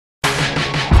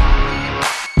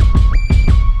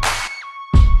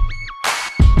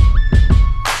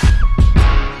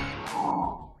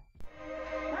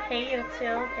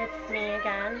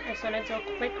everyone. I just want to do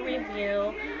a quick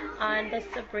review on the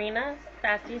Sabrena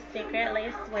Sassy Secret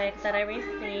Lace Wig that I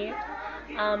received.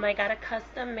 I got a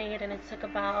custom made and it took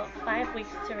about 5 weeks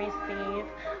to receive.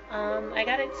 I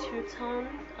got it two-tone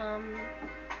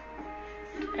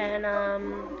and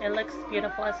it looks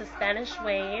beautiful. It's a Spanish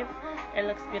wave. It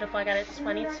looks beautiful. I got it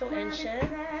 22 inches.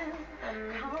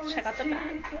 Check out the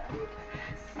back.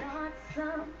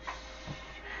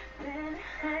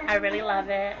 I really love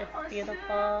it. It's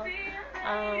beautiful.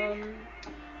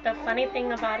 The funny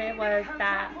thing about it was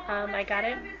that I got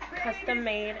it custom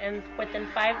made, and within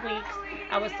 5 weeks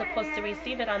I was supposed to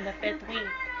receive it on the 5th week.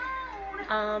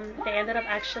 They ended up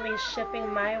actually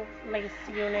shipping my lace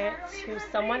unit to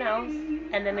someone else,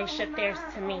 and then they shipped theirs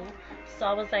to me. So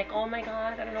I was like, oh my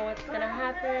god, I don't know what's gonna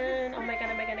happen. Oh my god,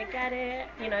 am I gonna get it?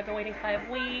 You know, I've been waiting 5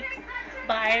 weeks.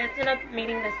 But I ended up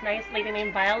meeting this nice lady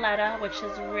named Violetta, which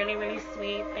is really, really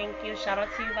sweet. Thank you. Shout out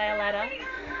to you, Violetta.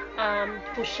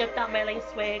 Who shipped out my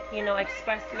lace wig, you know,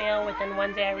 express mail. Within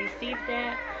 1 day I received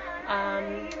it.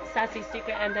 Sassy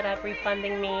Secret ended up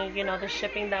refunding me, you know, the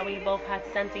shipping that we both had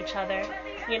sent each other,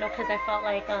 you know, because I felt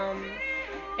like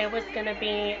it was going to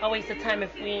be a waste of time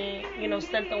if we, you know,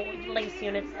 sent the lace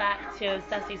units back to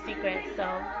Sassy Secret. So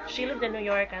she lived in New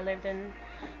York, I lived in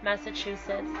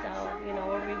Massachusetts, so, you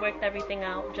know, we worked everything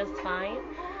out just fine.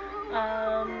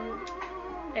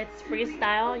 It's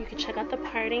freestyle. You can check out the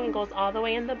parting. It goes all the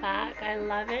way in the back. I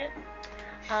love it.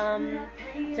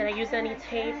 Did I use any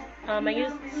tape? I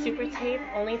used super tape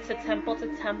only to temple,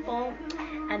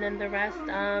 and then the rest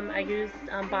I used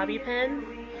bobby pins.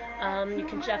 You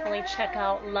can definitely check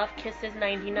out Love Kisses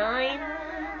 99,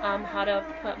 how to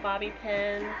put bobby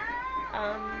pins.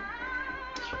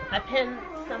 I pinned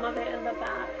some of it in the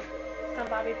back, some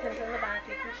bobby pins in the back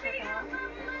you can check out.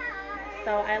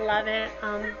 So I love it.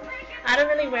 I don't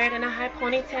really wear it in a high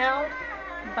ponytail,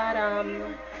 but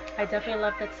I definitely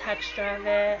love the texture of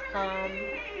it.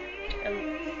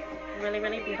 It's really,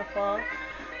 really beautiful.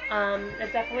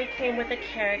 It definitely came with a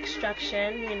care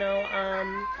instruction, you know,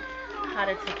 how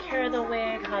to take care of the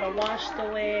wig, how to wash the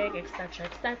wig, etc.,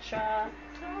 etc.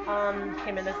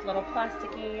 Came in this little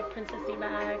plasticky princessy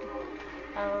bag.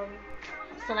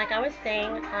 So like I was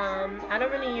saying, I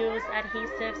don't really use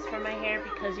adhesives for my hair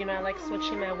because, you know, I like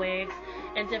switching my wigs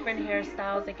and different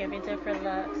hairstyles that give me different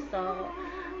looks. So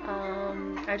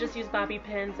I just use bobby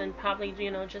pins and probably,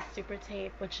 you know, just super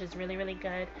tape, which is really, really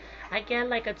good. I get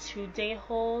like a 2-day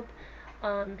hold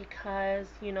because,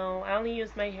 you know, I only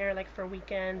use my hair like for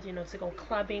weekends, you know, to go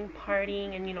clubbing,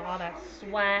 partying, and, you know, all that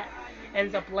sweat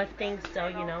ends up lifting. So,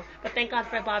 you know, but thank God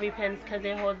for bobby pins because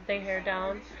it holds their hair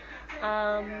down.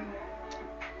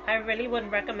 I really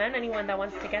would recommend anyone that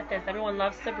wants to get this. Everyone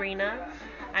loves Sabrena.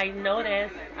 I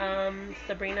noticed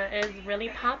Sabrena is really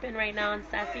popping right now in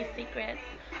Sassy Secrets.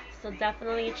 So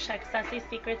definitely check Sassy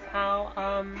Secrets out.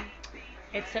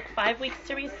 It took 5 weeks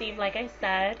to receive, like I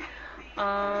said.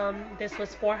 This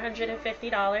was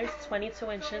 $450,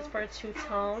 22 inches for a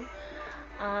two-tone.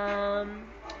 I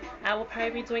will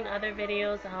probably be doing other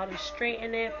videos on how to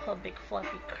straighten it, put big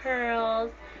fluffy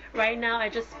curls. Right now I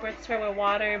just spritzed her with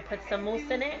water and put some mousse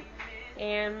in it,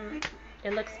 and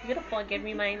it looks beautiful. It gave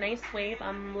me my nice wave.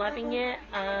 I'm loving it.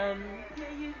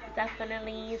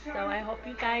 Definitely. So I hope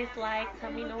you guys like.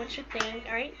 Tell me know what you think.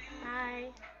 Alright,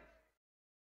 bye.